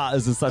 Your heart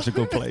is in such a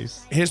good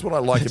place. Here's what I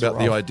like It's about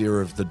the rough. idea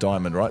of the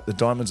diamond, right? The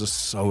diamonds are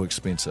so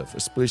expensive,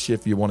 especially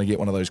if you want to get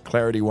one of those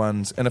clarity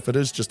ones. And if it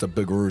is just a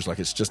big rouge, like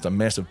it's just a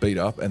massive beat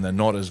up and they're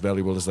not as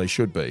valuable as they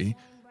should be,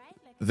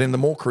 then the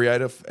more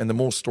creative and the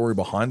more story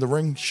behind the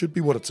ring should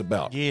be what it's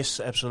about. Yes,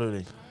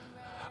 absolutely.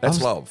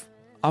 That's love.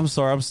 I'm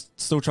sorry, I'm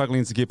still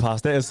struggling to get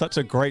past that. It's such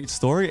a great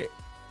story.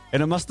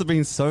 And it must have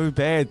been so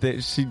bad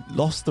that she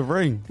lost the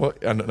ring. Well,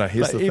 no,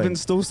 here's But the even thing.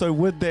 still, so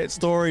with that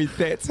story,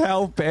 that's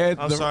how bad.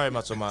 I'm sorry,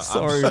 Matsuma.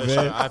 Sorry, I'm so man.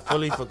 sorry. I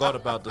fully forgot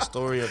about the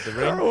story of the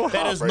ring. Oh,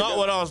 That is not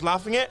what I was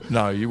laughing at.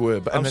 No, you were,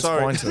 but I'm and that's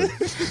sorry. fine too.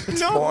 It's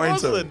No, fine it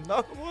wasn't. too. No,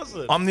 it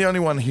wasn't. I'm the only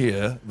one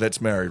here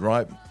that's married,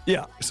 right?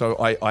 Yeah. So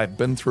I've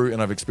been through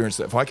and I've experienced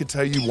it. If I could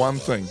tell you one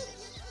thing,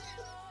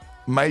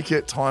 make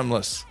it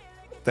timeless.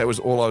 That was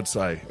all I'd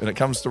say. When it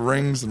comes to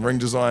rings and ring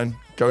design,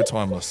 go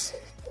timeless.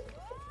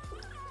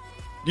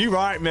 You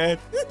right, man.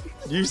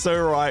 You so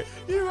right.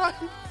 You're right.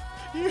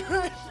 You're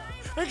right.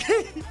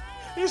 Okay.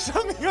 Here's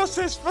something else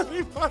that's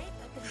funny, but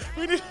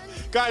we need...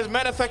 Guys,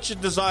 manufactured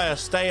desire,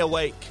 stay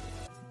awake.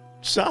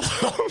 Shut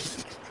up.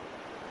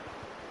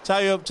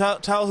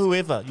 Tell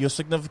whoever, your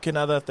significant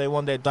other, if they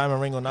want that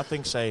diamond ring or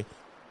nothing, say,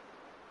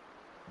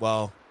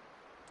 well,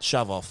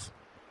 shove off.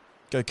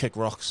 Go kick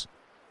rocks.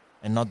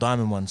 And not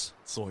diamond ones.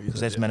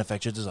 Because that's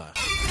manufactured desire.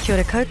 Kia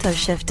ora koutou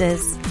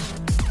shifters.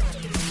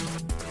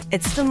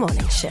 It's the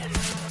morning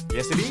shift.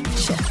 Yes, it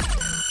is.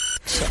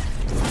 Shift.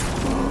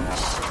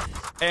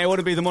 And it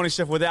wouldn't be the morning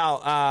shift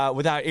without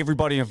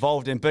everybody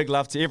involved. And big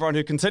love to everyone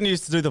who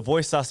continues to do the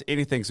Voice Us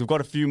Anything. So we've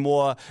got a few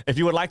more. If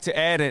you would like to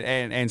add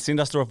and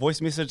send us through a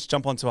voice message,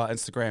 jump onto our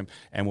Instagram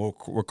and we'll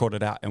record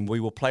it out and we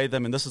will play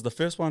them. And this is the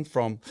first one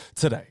from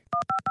today.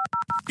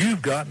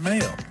 You've got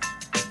mail.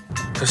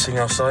 Pissing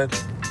outside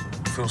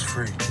feels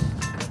free.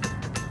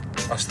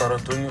 I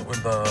started doing it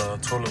when the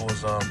toilet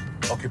was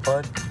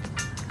occupied,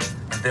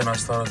 and then I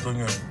started doing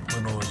it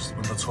when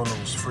the toilet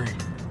was free.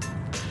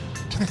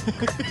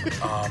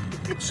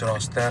 So I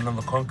was standing on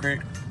the concrete,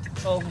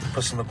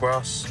 pissing the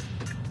grass,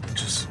 and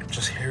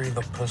just hearing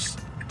the piss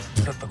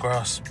hit the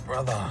grass,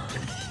 brother.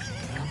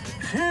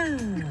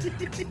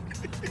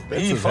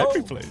 That's a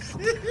happy place.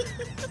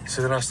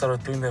 So then I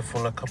started doing that for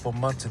like a couple of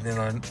months, and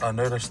then I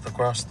noticed the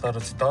grass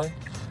started to die,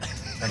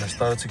 and it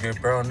started to go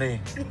browny.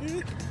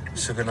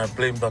 So then I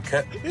blamed the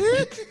cat.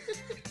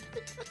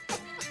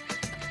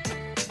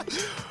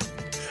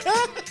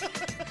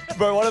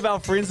 Bro, one of our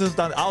friends has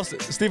done.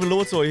 Stephen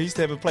Lawtor, he used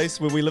to have a place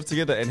where we lived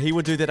together, and he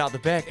would do that out the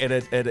back, and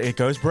it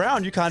goes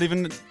brown. You can't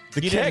even.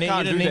 The cat can't You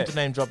do didn't need that. to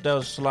name drop. That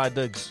was Sly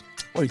Diggs.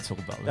 What are you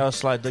talking about? That Man? was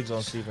Sly Diggs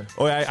on Stephen.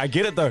 Oh, I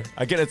get it though.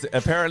 I get it.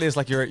 Apparently, it's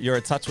like you're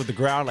in touch with the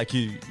ground. Like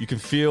you can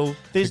feel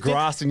There's the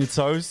grass in your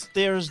toes.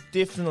 There is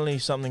definitely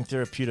something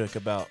therapeutic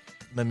about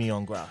Mimi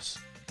on grass.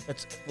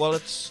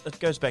 It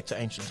goes back to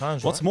ancient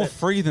times. What's right? more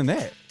free than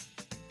that?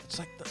 It's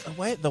like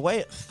the way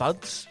it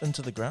thuds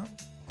into the ground.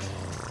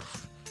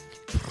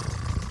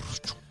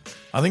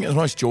 I think it's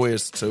most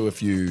joyous too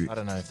if you I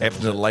don't know if that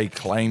happen to lay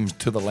claim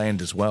to the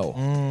land as well.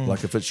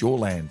 Like if it's your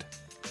land.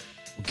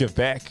 Give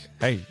back.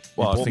 Hey,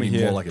 Well, I you was brought me thinking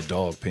here. more like a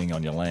dog peeing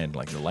on your land,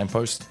 like your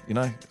lamppost, you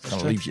know? Kind of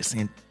true. leaves your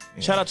scent.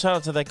 Yeah. Shout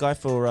out to that guy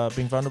for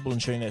being vulnerable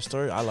and sharing that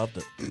story. I loved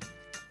it.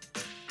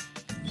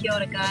 Kia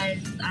ora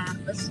guys,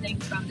 I'm listening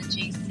from the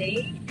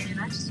GC and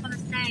I just want to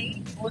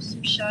say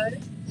awesome show.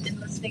 Been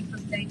listening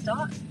from day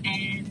dot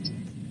and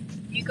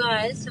you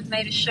guys have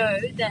made a show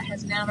that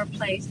has now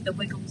replaced the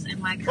Wiggles and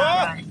my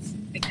car rides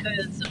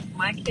because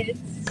my kids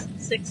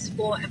 6,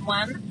 4 and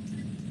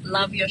 1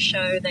 love your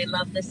show. They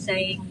love the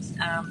sayings.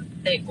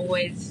 They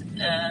always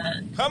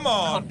Come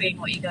on. copying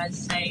what you guys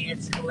say.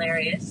 It's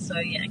hilarious. So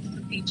yeah, keep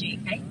it PG,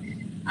 hey?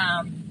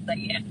 But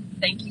yeah,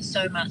 thank you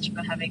so much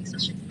for having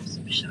such an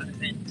awesome show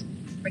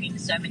and bringing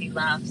so many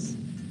laughs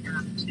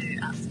to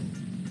us.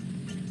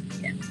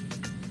 Yeah,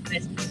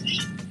 let's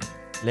push.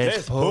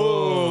 Let's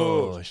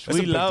push. That's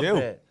We a big love deal.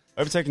 it.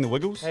 Overtaking the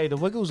Wiggles? Hey, the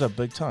Wiggles are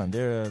big time.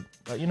 They're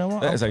but you know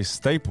what? That is a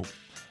staple.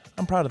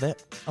 I'm proud of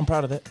that. I'm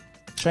proud of that.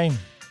 Shame,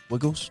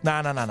 Wiggles.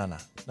 Nah.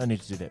 No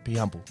need to do that. Be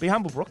humble. Be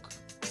humble, Brooke.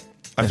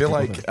 I feel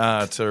like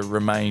to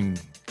remain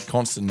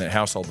constant in that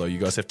household, though. You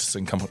guys have to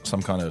sing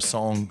some kind of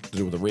song to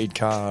do with a red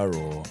car,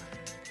 or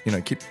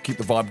keep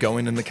the vibe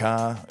going in the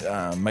car.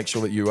 Make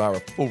sure that you are a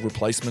full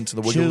replacement to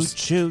the Wiggles.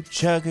 Choo choo,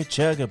 chugga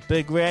chugga,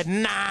 big red.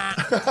 Nah.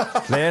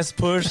 Let's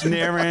push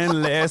near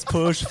and let's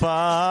push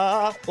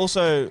far.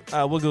 Also,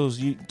 Wiggles,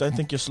 you don't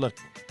think you're slick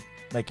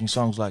making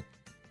songs like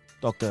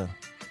Dr.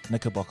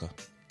 Knickerbocker?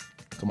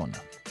 Come on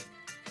now.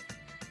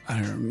 I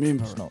don't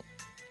remember. It's not.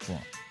 Come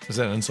on. Is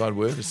that an inside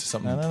word? Is there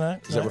something? No.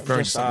 Is that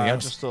referring to something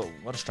else? I just thought,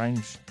 what a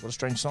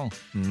strange song.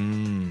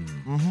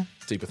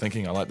 Deeper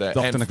thinking. I like that.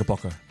 Dr. And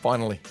Knickerbocker.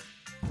 Finally,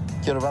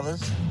 Kia ora,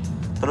 brothers.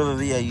 Bit of a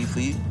VAU for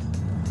you.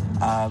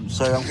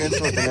 So I'm going to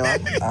talk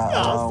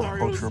around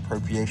cultural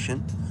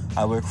appropriation.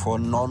 I work for a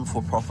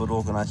non-for-profit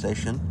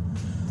organisation,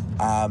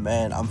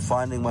 and I'm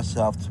finding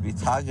myself to be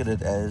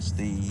targeted as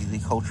the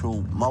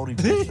cultural Māori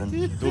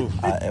person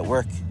at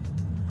work.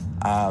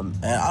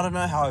 And I don't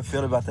know how I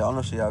feel about that.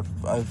 Honestly,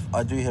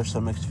 I do have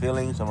some mixed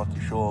feelings. I'm not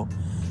too sure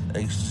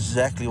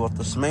exactly what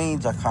this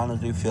means. I kind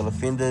of do feel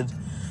offended.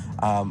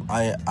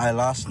 I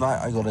last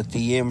night I got a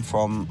DM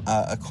from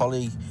a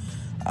colleague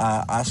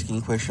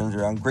asking questions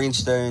around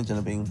greenstones and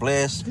it being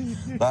blessed.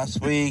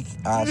 Last week,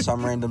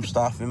 some random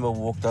staff member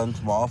walked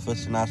into my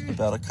office and asked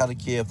about a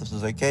karakia, if this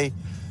is okay.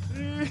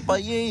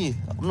 But yeah,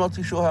 I'm not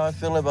too sure how I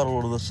feel about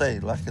all of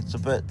this. Like, it's a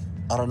bit,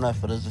 I don't know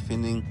if it is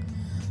offending,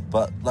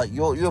 but like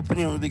your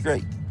opinion would be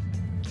great.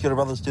 Kia ora,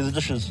 brothers, do the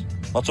dishes.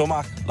 Matua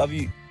Mark, love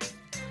you.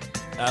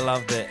 I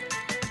love that.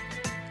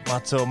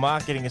 Matua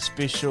Mark getting a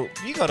special.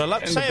 You got to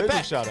love. Say it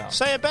back. Shout out.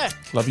 Say it back.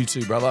 love you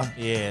too, brother.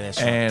 Yeah, that's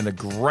right. And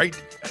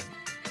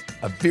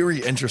a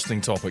very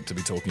interesting topic to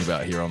be talking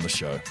about here on the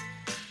show.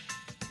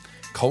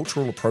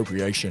 Cultural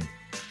appropriation.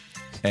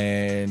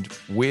 And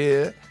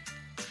where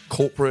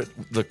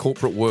the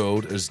corporate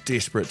world is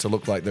desperate to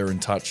look like they're in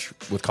touch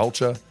with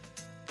culture,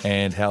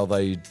 and how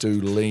they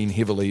do lean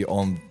heavily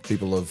on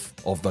people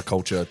of the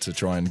culture to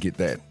try and get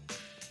that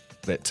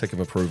tick of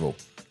approval.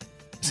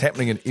 It's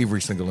happening in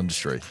every single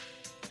industry.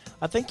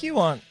 I think you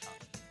want...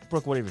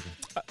 Brooke, what do you reckon?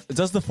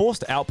 Does the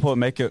forced output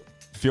make it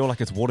feel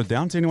like it's watered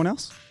down to anyone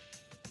else?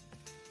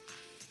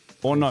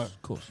 Or no?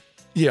 Of course.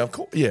 Yeah, of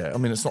course. Yeah, I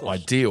mean, it's not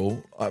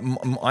ideal.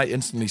 I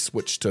instantly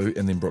switched to,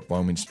 and then Brooke, by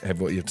all means,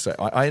 have what you have to say.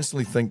 I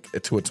instantly think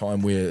to a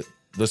time where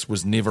this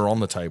was never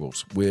on the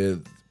tables, where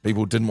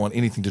people didn't want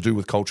anything to do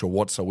with culture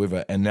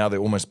whatsoever, and now they're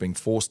almost being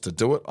forced to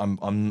do it.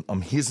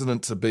 I'm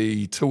hesitant to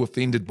be too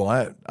offended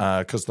by it,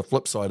 because the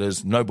flip side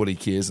is nobody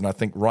cares, and I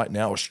think right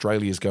now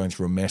Australia is going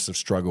through a massive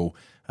struggle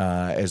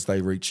as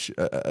they reach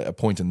a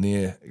point in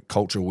their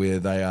culture where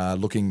they are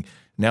looking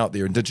now at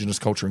their Indigenous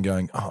culture and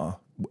going,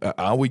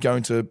 are we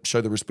going to show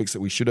the respects that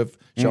we should have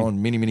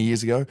shown many, many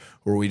years ago,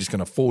 or are we just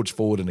going to forge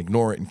forward and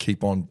ignore it and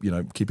keep on,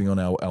 keeping on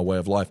our way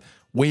of life?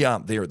 We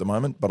aren't there at the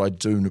moment, but I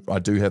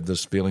do have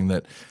this feeling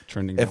that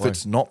if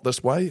it's not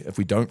this way, if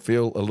we don't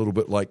feel a little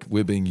bit like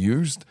we're being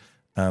used,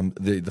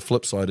 the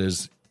flip side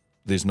is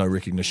there's no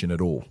recognition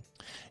at all.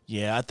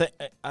 Yeah,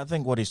 I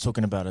think what he's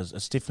talking about is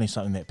it's definitely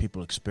something that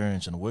people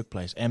experience in the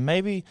workplace, and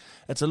maybe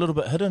it's a little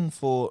bit hidden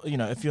for,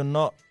 if you're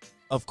not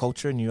of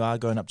culture and you are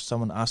going up to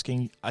someone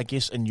asking, I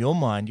guess in your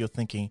mind you're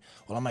thinking,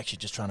 well, I'm actually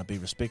just trying to be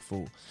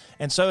respectful.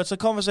 And so it's a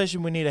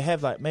conversation we need to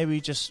have, like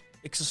maybe just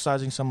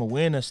exercising some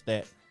awareness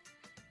that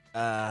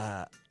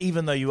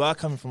even though you are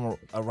coming from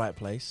a right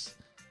place,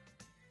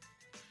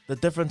 the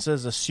difference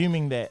is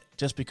assuming that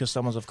just because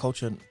someone's of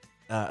culture,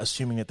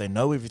 assuming that they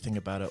know everything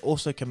about it,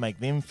 also can make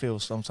them feel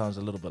sometimes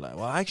a little bit like,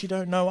 well, I actually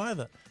don't know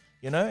either,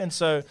 And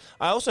so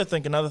I also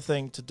think another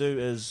thing to do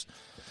is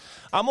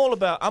I'm all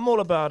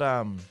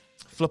about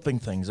flipping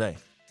things,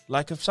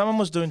 Like if someone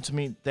was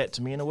doing that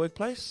to me in a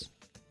workplace,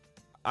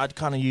 I'd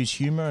kind of use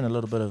humor and a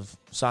little bit of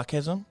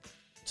sarcasm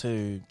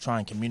to try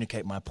and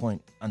communicate my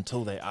point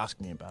until they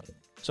ask me about it.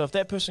 So if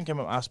that person came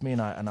up and asked me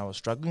and I was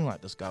struggling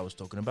like this guy was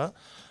talking about,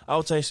 I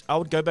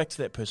would go back to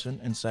that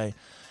person and say,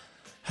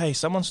 hey,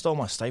 someone stole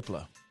my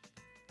stapler.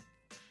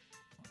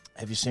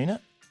 Have you seen it?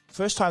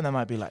 First time they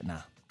might be like, nah.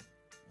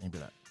 And you'd be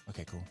like,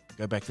 okay, cool.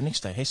 Go back the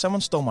next day. Hey,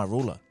 someone stole my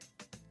ruler.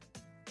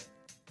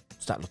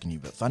 Start looking at you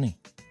a bit funny.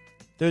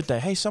 Third day,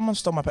 hey, someone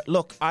stole my...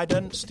 Look, I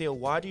didn't steal.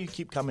 Why do you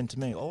keep coming to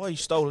me? Oh, you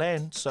stole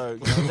land, so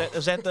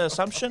is that the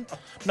assumption?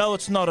 No,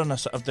 it's not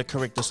the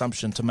correct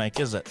assumption to make,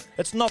 is it?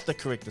 It's not the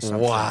correct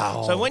assumption.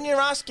 Wow. So when you're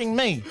asking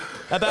me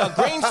about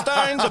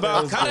greenstones,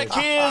 about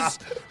karakias,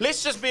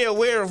 let's just be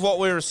aware of what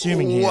we're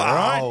assuming here,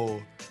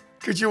 right?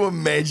 Could you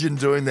imagine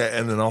doing that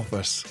in an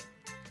office?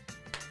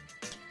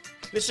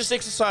 Let's just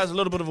exercise a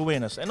little bit of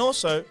awareness. And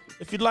also,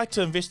 if you'd like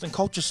to invest in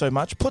culture so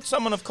much, put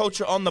someone of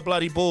culture on the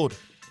bloody board.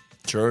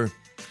 True.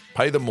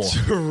 Pay them more.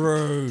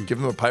 True. Give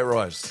them a pay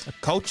rise.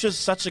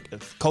 Culture's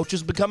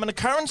becoming a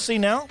currency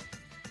now.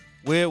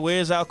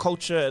 Where's our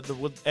culture at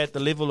the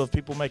level of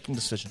people making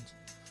decisions?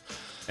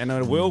 And in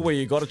a world where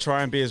you got to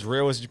try and be as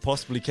real as you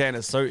possibly can,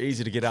 it's so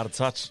easy to get out of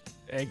touch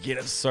and get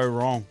it so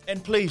wrong.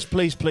 And please,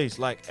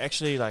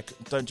 actually,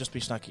 don't just be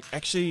snarky.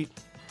 Actually,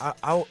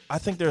 I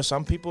think there are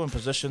some people in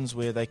positions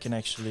where they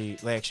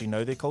actually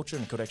know their culture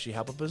and could actually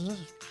help a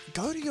business.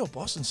 Go to your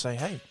boss and say,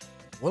 hey,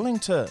 willing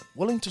to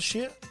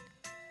share,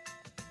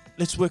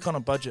 let's work on a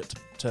budget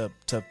to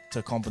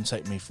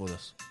compensate me for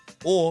this.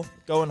 Or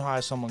go and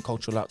hire someone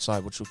cultural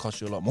outside, which will cost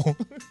you a lot more.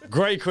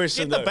 Great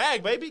question. Get the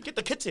bag, baby. Get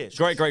the kit here.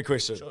 Great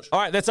question. Sure. All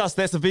right, that's us.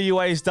 That's the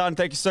VUAs done.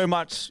 Thank you so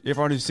much.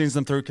 Everyone who sends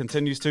them through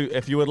continues to.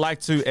 If you would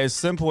like to, as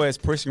simple as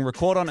pressing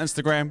record on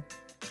Instagram,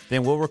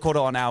 then we'll record it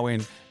on our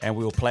end and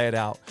we will play it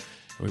out.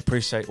 We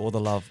appreciate all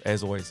the love,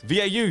 as always.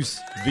 VAUs,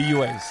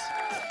 VUAs.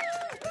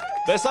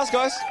 That's us,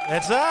 guys.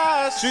 That's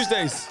us.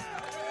 Tuesdays.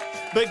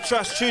 Big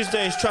Trust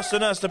Tuesdays,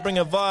 trusting us to bring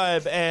a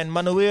vibe. And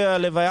Manuia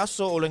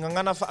Levayaso o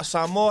Lingangana fa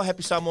Samoa.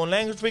 Happy Samoan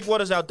Language Week.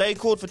 What is our day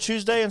called for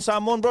Tuesday in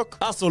Samoan, Brooke?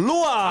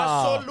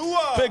 Asolua.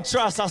 Asolua. Big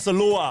Trust,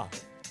 Asolua.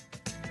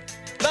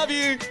 Love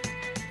you.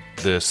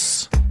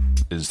 This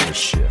is The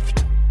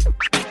Shift.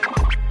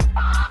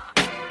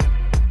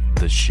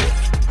 The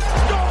Shift.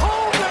 Go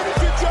home,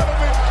 ladies and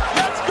gentlemen.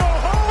 Let's go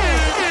home.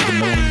 The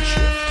Morning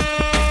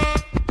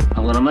Shift.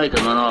 I'm going to make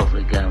him an offer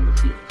he can't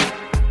refuse.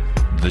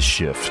 The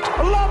Shift.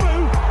 I love you.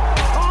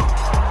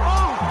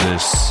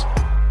 This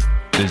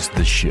is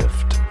The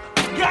Shift.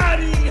 Got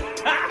it.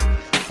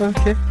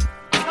 Okay.